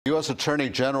U.S. Attorney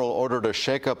General ordered a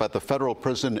shakeup at the federal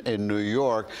prison in New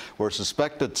York, where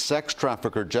suspected sex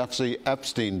trafficker Jeffrey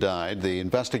Epstein died. The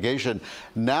investigation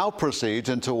now proceeds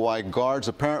into why guards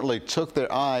apparently took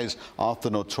their eyes off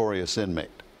the notorious inmate.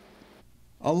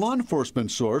 A law enforcement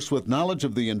source with knowledge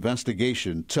of the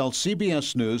investigation tells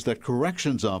CBS News that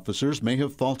corrections officers may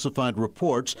have falsified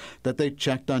reports that they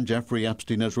checked on Jeffrey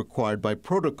Epstein as required by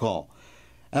protocol.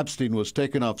 Epstein was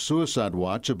taken off suicide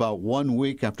watch about 1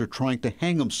 week after trying to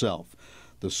hang himself.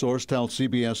 The source tells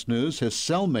CBS News his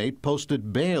cellmate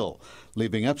posted bail,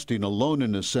 leaving Epstein alone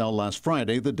in his cell last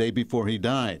Friday, the day before he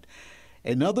died.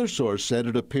 Another source said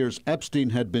it appears Epstein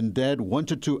had been dead 1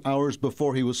 to 2 hours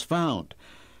before he was found.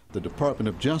 The Department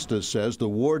of Justice says the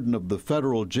warden of the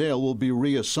federal jail will be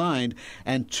reassigned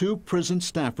and 2 prison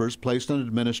staffers placed on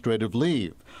administrative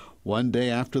leave. 1 day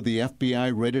after the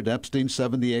FBI raided Epstein's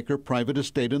 70-acre private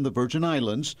estate in the Virgin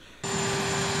Islands,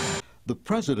 the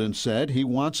president said he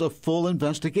wants a full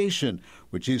investigation,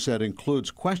 which he said includes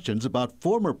questions about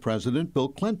former President Bill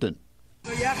Clinton.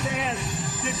 So you have to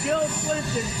ask, did Bill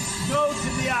Clinton go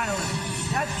to the island?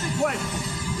 That's the question.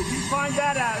 If you find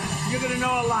that out, you're going to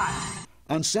know a lot.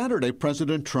 On Saturday,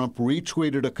 President Trump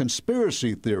retweeted a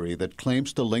conspiracy theory that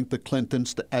claims to link the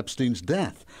Clintons to Epstein's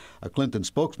death. A Clinton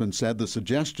spokesman said the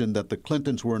suggestion that the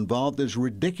Clintons were involved is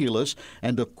ridiculous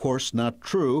and, of course, not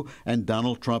true, and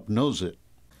Donald Trump knows it.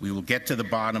 We will get to the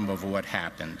bottom of what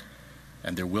happened,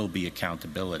 and there will be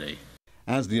accountability.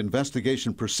 As the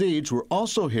investigation proceeds, we're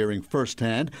also hearing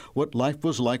firsthand what life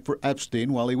was like for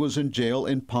Epstein while he was in jail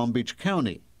in Palm Beach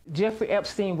County. Jeffrey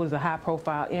Epstein was a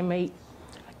high-profile inmate.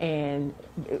 And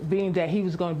being that he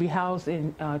was going to be housed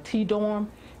in T-dorm,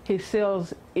 his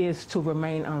cells is to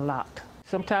remain unlocked.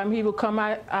 Sometimes he would come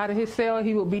out of his cell,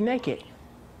 he would be naked.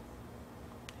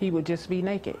 He would just be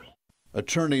naked.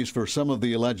 Attorneys for some of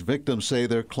the alleged victims say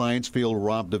their clients feel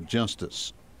robbed of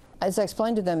justice. As I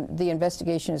explained to them, the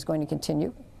investigation is going to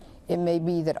continue. It may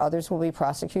be that others will be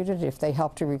prosecuted if they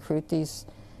help to recruit these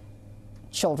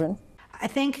children. I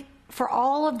think for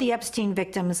all of the Epstein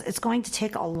victims, it's going to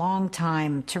take a long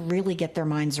time to really get their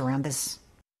minds around this.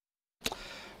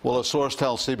 Well, a source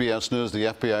tells CBS News the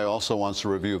FBI also wants to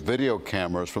review video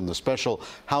cameras from the special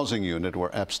housing unit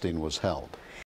where Epstein was held.